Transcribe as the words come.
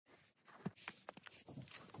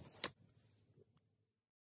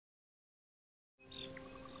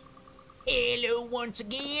Hello once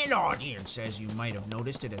again, audience. As you might have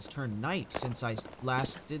noticed, it has turned night since I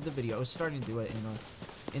last did the video. I was starting to do it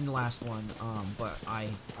in the last one, but I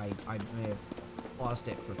may have paused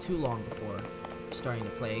it for too long before starting to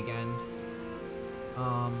play again.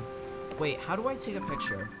 Wait, how do I take a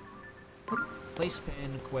picture? Place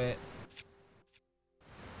pin, quit.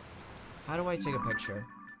 How do I take a picture?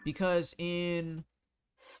 Because in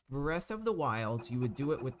Breath of the Wild, you would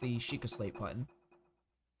do it with the Sheikah Slate button.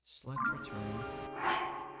 Select return.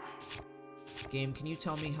 Game, can you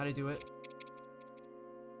tell me how to do it?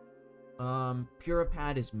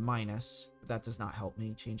 Puripad is minus, but that does not help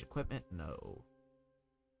me. Change equipment? No.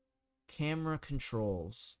 Camera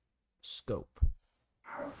controls. Scope.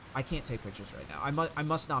 I can't take pictures right now. I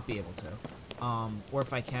must not be able to. Or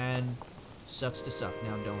if I can, sucks to suck,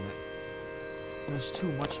 now don't it? There's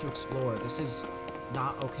too much to explore. This is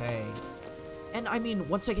not okay. And I mean,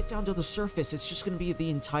 once I get down to the surface, it's just gonna be the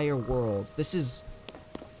entire world. This is...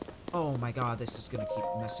 Oh my god, this is gonna keep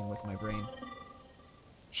messing with my brain.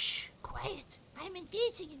 Shh, quiet. I'm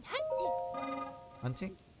engaging in hunting.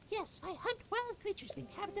 Hunting? Yes, I hunt wild creatures that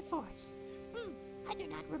inhabit the forest. I do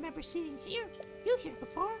not remember seeing you here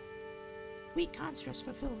before. We constructs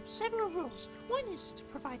fulfill several rules. One is to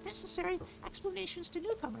provide necessary explanations to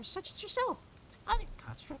newcomers such as yourself. Other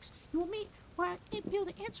constructs you will meet while be able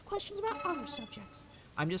to answer questions about other subjects.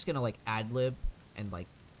 I'm just gonna like ad-lib and like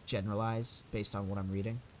generalize based on what I'm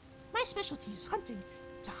reading. My specialty is hunting.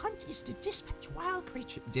 To hunt is to dispatch wild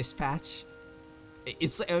creatures. Dispatch?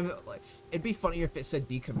 It's it'd be funnier if it said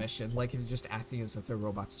decommission, like it's just acting as if they're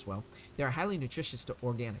robots as well. They are highly nutritious to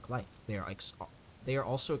organic life. They are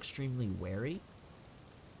also extremely wary.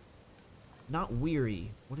 Not weary.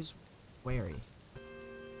 What is wary?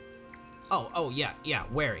 Oh, yeah,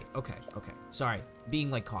 wary. Okay. Sorry. Being,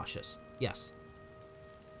 like, cautious. Yes.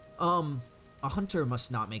 A hunter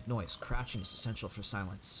must not make noise. Crouching is essential for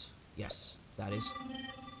silence. Yes, that is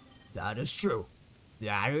true.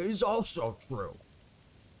 That is also true.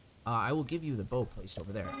 I will give you the bow placed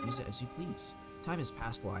over there. Use it as you please. Time has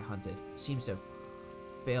passed while I hunted. Seems to have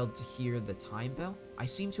failed to hear the time bell. I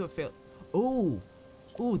seem to have failed...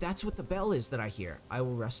 Ooh, that's what the bell is that I hear. I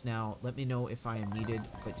will rest now. Let me know if I am needed,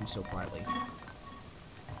 but do so quietly.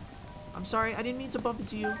 I'm sorry, I didn't mean to bump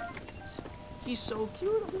into you. He's so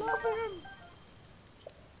cute, I love him.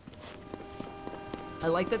 I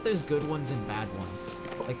like that there's good ones and bad ones.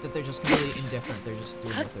 Like that they're just completely indifferent. They're just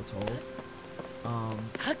doing what they're told. Oh,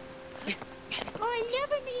 I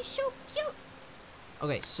love him, he's so cute.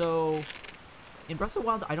 Okay, so in Breath of the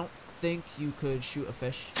Wild, I don't think you could shoot a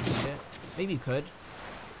fish to eat it. Maybe you could.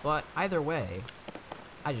 But either way,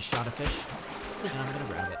 I just shot a fish, and I'm gonna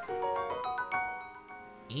grab it.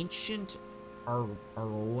 Ancient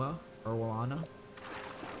Arowana?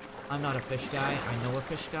 I'm not a fish guy. I know a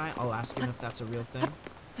fish guy. I'll ask him if that's a real thing.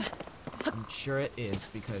 I'm sure it is,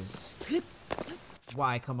 because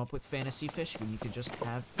why come up with fantasy fish when you could just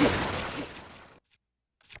have fish?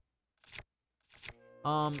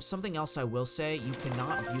 Something else I will say, you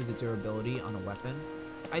cannot view the durability on a weapon.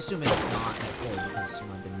 I assume it's not at full because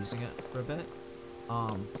I've been using it for a bit.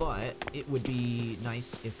 But it would be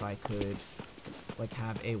nice if I could, like,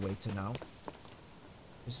 have a way to know.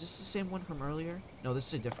 Is this the same one from earlier? No, this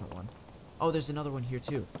is a different one. Oh, there's another one here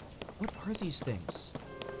too. What are these things?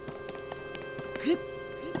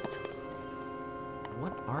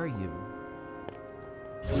 What are you?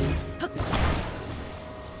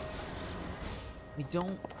 I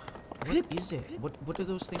don't... What is it? What do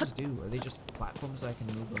those things do? Are they just platforms that I can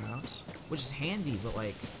move around? Which is handy, but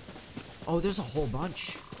like... Oh, there's a whole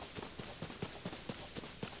bunch.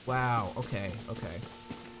 Wow, okay.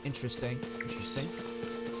 Interesting.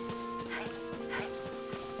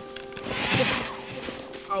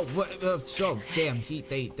 Oh, what? So, damn,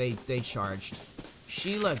 they charged.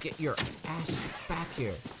 Sheila, get your ass back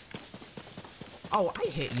here. Oh, I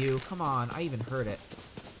hit you. Come on, I even heard it.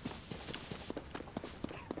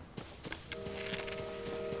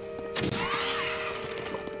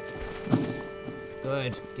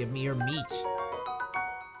 Good. Give me your meat.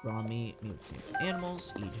 Raw meat with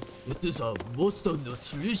animals. Eat. It is a most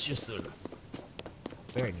nutritious.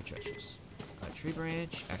 Very nutritious. Tree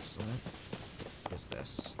branch. Excellent. What is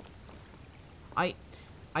this? I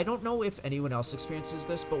don't know if anyone else experiences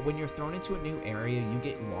this, but when you're thrown into a new area, you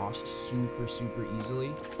get lost super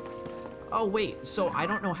easily. Oh, wait. So I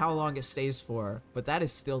don't know how long it stays for, but that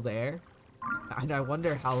is still there. And I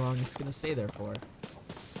wonder how long it's going to stay there for.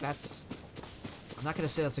 So that's... I'm not going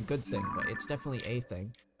to say that's a good thing, but it's definitely a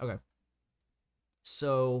thing. Okay.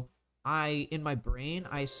 So, in my brain,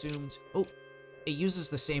 I assumed... Oh, it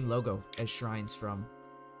uses the same logo as shrines from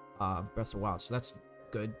Breath of the Wild, so that's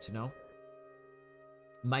good to know.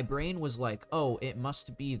 My brain was like, oh, it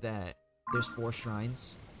must be that there's 4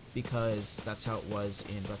 shrines, because that's how it was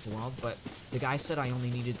in Breath of the Wild, but the guy said I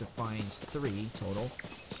only needed to find 3 total.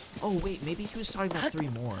 Oh, wait, maybe he was talking about 3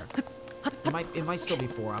 more. It might still be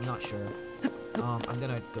 4, I'm not sure. I'm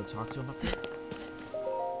gonna go talk to him up here.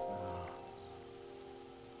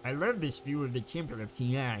 I love this view of the Temple of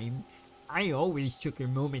Time. I always took a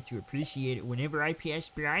moment to appreciate it whenever I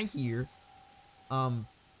passed by here. Can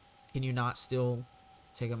you not still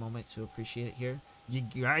take a moment to appreciate it here? The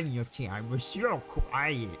Guardian of Time was so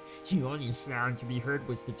quiet. The only sound to be heard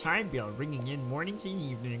was the time bell ringing in mornings and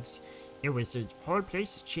evenings. It was the whole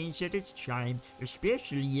place changed at its chime,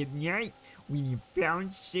 especially at night, when you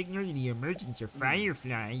found signal the emergence of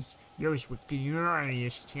fireflies. Those were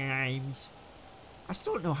glorious times. I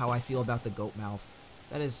still don't know how I feel about the goat mouth.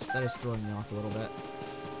 That is throwing me off a little bit.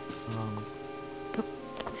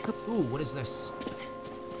 Ooh, what is this?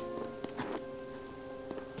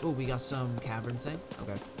 Ooh, we got some cavern thing.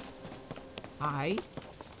 Okay. Hi.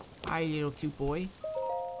 Hi, little cute boy.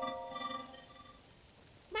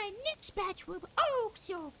 My next batch will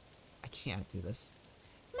also... I can't do this.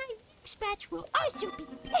 My next batch will also be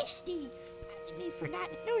tasty. Pardon me for not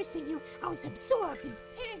noticing you. I was absorbed in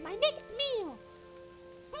preparing my next meal.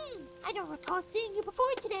 I don't recall seeing you before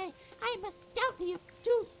today. I must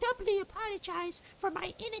doubly apologize for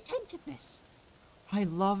my inattentiveness. I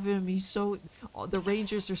love him. He's so... Oh, the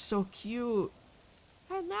rangers are so cute.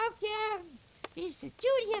 I love them. It is the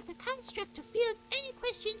duty of the construct to field any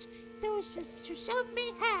questions those of yourself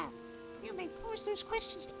may have. You may pose those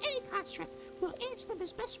questions to any construct. We'll answer them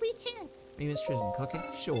as best we can. Are you interested in cooking?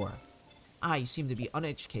 Sure. You seem to be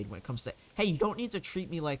uneducated when it comes to... Hey, you don't need to treat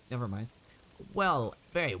me like... Never mind. Well,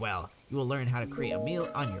 very well. You will learn how to create a meal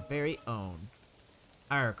on your very own.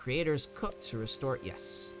 Our creators cook to restore...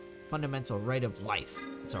 Yes. Fundamental right of life.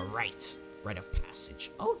 It's a rite of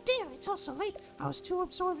passage. Oh dear, it's also late. I was too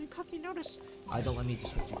absorbed in cooking notice. Don't let me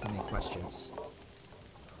disrupt you from any questions.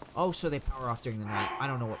 Oh, so they power off during the night. I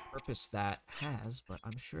don't know what purpose that has, but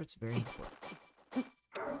I'm sure it's very important.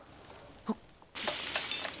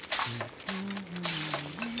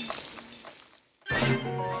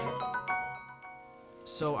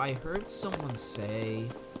 So I heard someone say,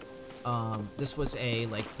 this was a,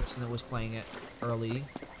 person that was playing it early,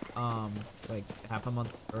 like half a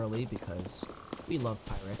month early, because we love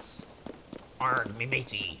pirates. Arg, me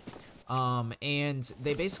matey. And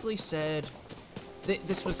they basically said,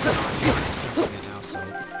 this was not, I'm experiencing it now, so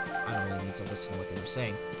I don't really need to listen to what they were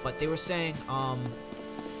saying, but they were saying,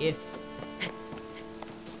 if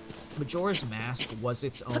Majora's Mask was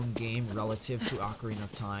its own game relative to Ocarina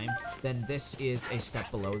of Time, then this is a step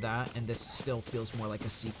below that, and this still feels more like a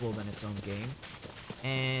sequel than its own game.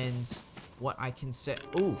 And what I can say...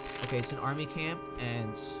 Ooh, okay, it's an army camp,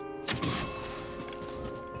 and...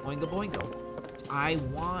 Boingo boingo. I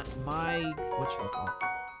want my... whatchamacallit?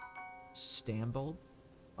 Stambulb?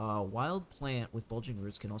 Wild plant with bulging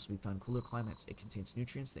roots can also be found in cooler climates. It contains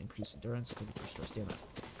nutrients that increase endurance and can restore stamina.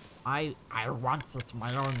 I want it to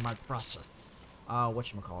learn my process.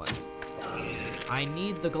 Whatchamacallit? I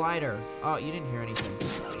need the glider. Oh, you didn't hear anything.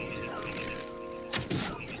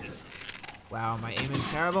 Wow, my aim is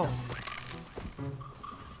terrible.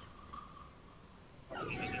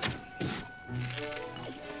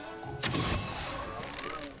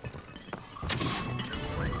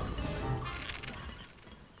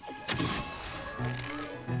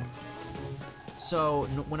 So,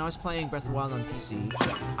 when I was playing Breath of the Wild on PC,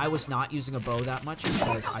 I was not using a bow that much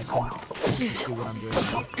because I couldn't just do what I'm doing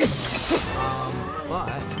now. But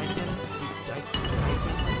I can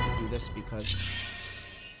do this because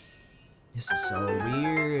this is so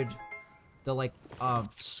weird. The,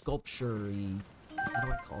 sculpture-y... What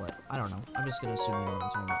do I call it? I don't know. I'm just gonna assume you know what I'm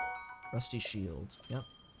talking about. Rusty shield. Yep.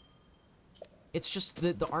 It's just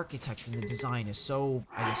the architecture and the design is so,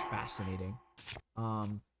 I guess, fascinating.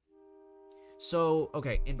 So,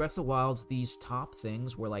 okay, in Breath of the Wild, these top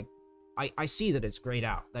things were, I see that it's grayed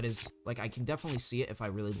out. That is, I can definitely see it if I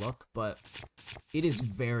really look, but it is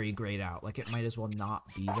very grayed out. It might as well not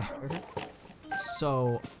be there.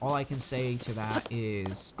 So, all I can say to that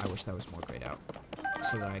is, I wish that was more grayed out.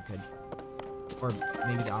 So that I could, or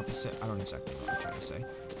maybe the opposite. I don't exactly know what I'm trying to say.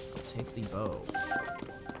 I'll take the bow.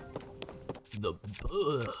 The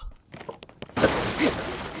bow.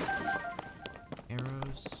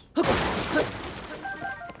 Arrows.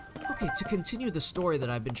 Okay, to continue the story that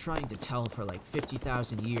I've been trying to tell for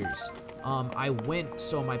 50,000 years,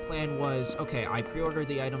 so my plan was, okay, I pre-ordered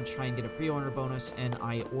the item, try and get a pre-order bonus, and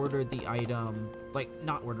I ordered the item,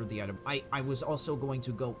 not ordered the item, I was also going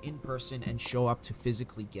to go in person and show up to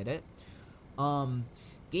physically get it,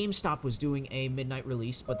 GameStop was doing a midnight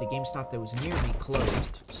release, but the GameStop that was near me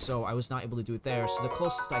closed, so I was not able to do it there. So the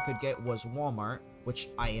closest I could get was Walmart, which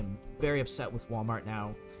I am very upset with Walmart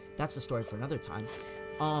now. That's a story for another time.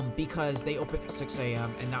 Because they opened at 6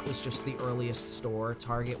 a.m. and that was just the earliest store.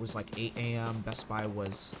 Target was like 8 a.m. Best Buy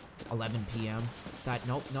was 11 p.m.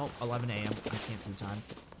 Nope, 11 a.m. I can't do time.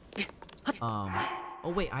 Oh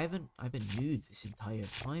wait, I've been nude this entire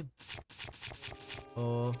time.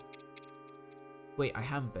 Wait, I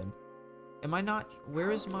haven't been. Am I not?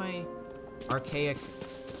 Where is my archaic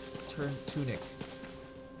tunic?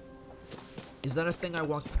 Is that a thing I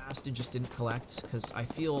walked past and just didn't collect? Because I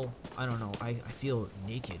feel, I don't know, I feel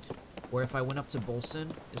naked. Or if I went up to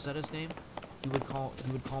Bolson, is that his name? He would call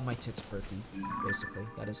my tits perky, basically.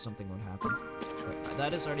 That is something would happen. Right,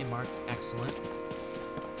 that is already marked. Excellent.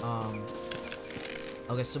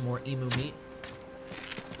 I'll get some more emu meat.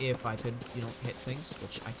 If I could, you know, hit things,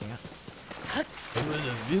 which I can't. I'm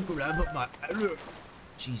gonna grab up my arrow.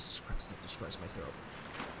 Jesus Christ, that destroys my throat.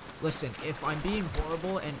 Listen, if I'm being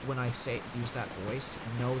horrible and when I use that voice,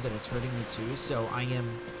 know that it's hurting me too, so I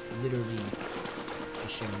am literally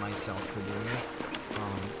ashamed myself for doing it.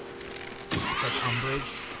 It's like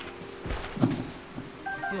umbrage. I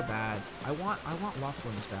feel bad. I want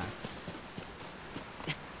Loftwings back.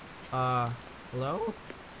 Hello?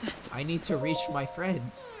 I need to reach my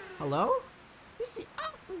friend. Hello? This is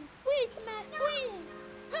awful. Where's my friend?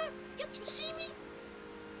 Huh? You can see me?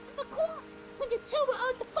 I'm a Korok when the two were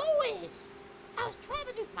on the forest. I was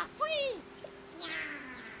traveling with my friend.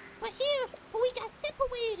 But we got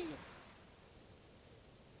separated.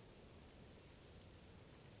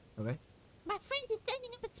 Okay. My friend is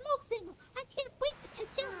standing up a smoke signal. I can't wait to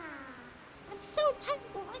catch up. I'm so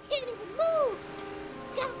terrible. I can't even move.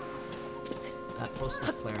 God. That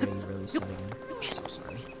post-it clarity really setting in. I'm so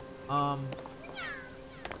sorry.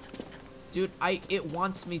 Dude, it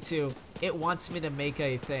wants me to make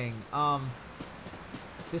a thing.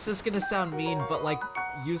 This is gonna sound mean, but like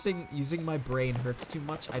using my brain hurts too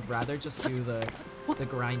much. I'd rather just do the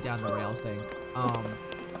grind down the rail thing.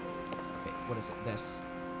 Wait, what is it? This.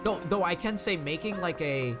 Though I can say making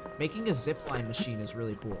a zipline machine is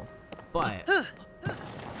really cool. But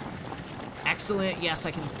excellent. Yes,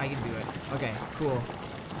 I can do it. Okay, cool.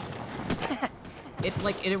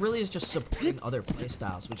 It really is just supporting other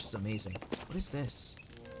playstyles, which is amazing. What is this?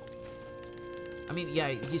 I mean, yeah,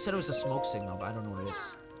 he said it was a smoke signal, but I don't know what it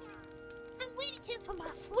is. I'm waiting here for my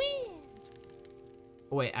friend.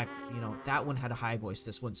 Oh wait, you know, that one had a high voice.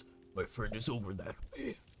 This one's, My friend is over that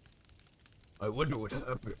way. I wonder what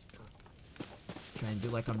happened. trying to do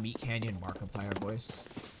like a Meat Canyon Markiplier voice.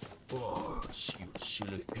 Oh, you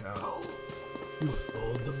silly cow. You have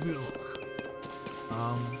all the milk.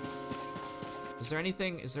 Is there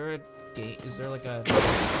anything, is there a game, is there like a,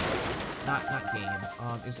 not game,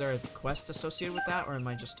 is there a quest associated with that, or am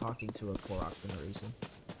I just talking to a Korok for no reason?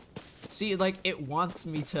 See, like, it wants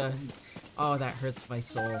me to, oh, that hurts my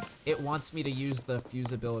soul. It wants me to use the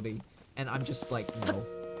fuse ability, and I'm just like, no.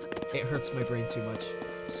 It hurts my brain too much.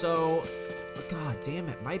 So, god damn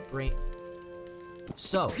it, my brain.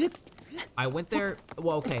 So, I went there,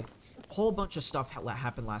 well, okay, whole bunch of stuff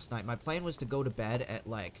happened last night. My plan was to go to bed at,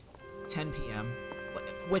 like, 10 p.m.,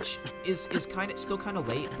 which is still kind of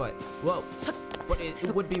late, but, well, but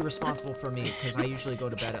it would be responsible for me, because I usually go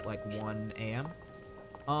to bed at, like, 1 a.m.,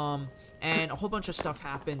 and a whole bunch of stuff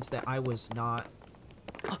happened that I was not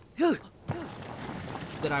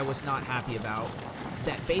happy about,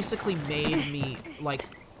 that basically made me, like,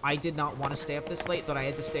 I did not want to stay up this late, but I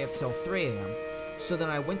had to stay up till 3 a.m., so then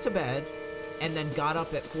I went to bed, and then got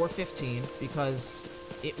up at 4:15, because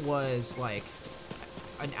it was, like,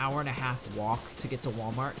 an hour and a half walk to get to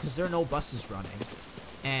Walmart, because there are no buses running,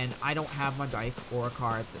 and I don't have my bike or a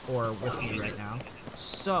car or with me right now,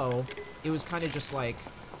 so it was kind of just like,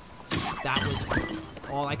 that was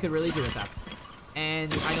all I could really do at that point.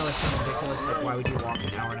 And I know that sounds ridiculous, like, why would you walk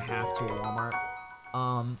an hour and a half to a Walmart?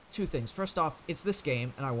 Two things. First off, it's this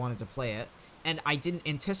game, and I wanted to play it, and I didn't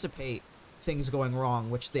anticipate things going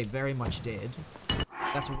wrong, which they very much did.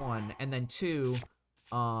 That's one. And then two,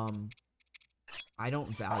 I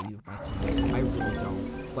don't value my time. I really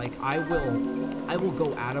don't. Like, I will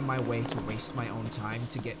go out of my way to waste my own time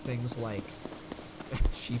to get things, like,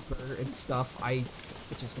 cheaper and stuff,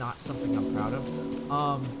 which is not something I'm proud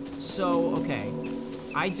of. So, okay.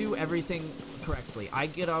 I do everything correctly. I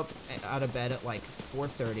get up out of bed at, like,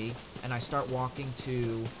 4:30, and I start walking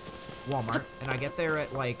to Walmart, and I get there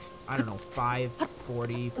at, like, I don't know,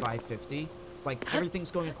 5:40, 5:50. Like,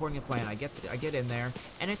 everything's going according to plan. I get in there,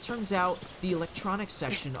 and it turns out the electronics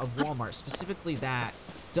section of Walmart, specifically that,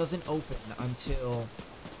 doesn't open until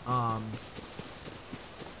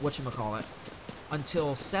whatchamacallit,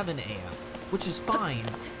 until 7 a.m., which is fine.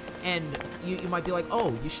 And you might be like,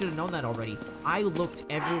 oh, you should have known that already. I looked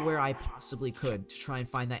everywhere I possibly could to try and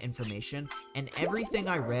find that information, and everything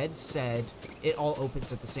I read said it all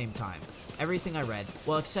opens at the same time. Everything I read.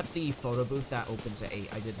 Well, except the photo booth, that opens at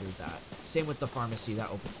 8. I did read that. Same with the pharmacy,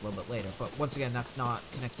 that opens a little bit later. But once again, that's not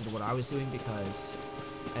connected to what I was doing because,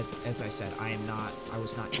 as I said, I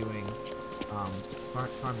was not doing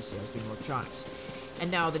pharmacy. I was doing electronics.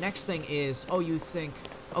 And now the next thing is, oh, you think...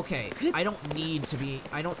 Okay, I don't need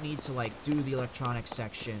to, like, do the electronics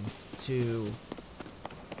section to...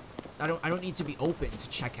 I don't need to be open to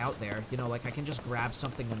check out there. You know, like, I can just grab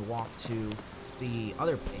something and walk to the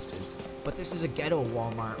other places. But this is a ghetto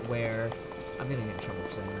Walmart where... I'm gonna get in trouble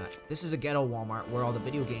for saying that. This is a ghetto Walmart where all the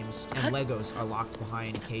video games and Legos are locked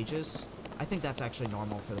behind cages. I think that's actually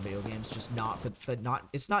normal for the video games, just not for the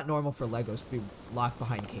it's not normal for Legos to be locked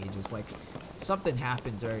behind cages. Like, something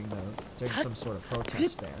happened during some sort of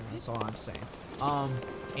protest there. That's all I'm saying.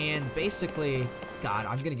 And basically, God,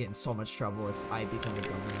 I'm gonna get in so much trouble if I become a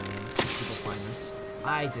gunman and people find this.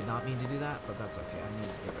 I did not mean to do that, but that's okay. I need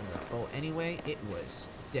to get rid of that bolt anyway. It was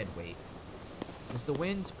dead weight. Is the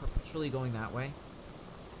wind perpetually going that way?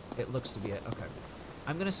 It looks to be it. Okay.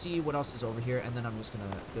 I'm gonna see what else is over here, and then I'm just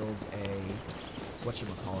gonna build a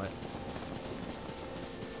whatchamacallit,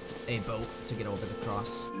 a boat to get over the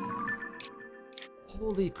cross.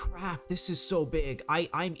 Holy crap, this is so big.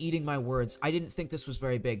 I'm eating my words. I didn't think this was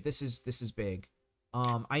very big. This is big.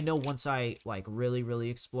 I know once I, like, really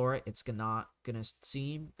explore it, it's not gonna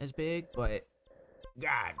seem as big, but...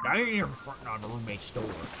 God damn, fronting on the roommate's door.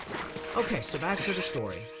 Okay, so back to the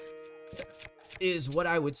story. Is what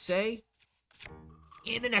I would say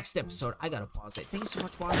in the next episode. I gotta pause it. Thanks so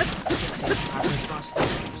much for watching. Why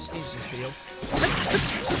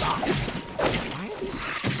are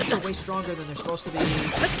these are way stronger than they're supposed to be?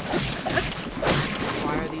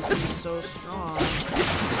 Why are these bees so strong?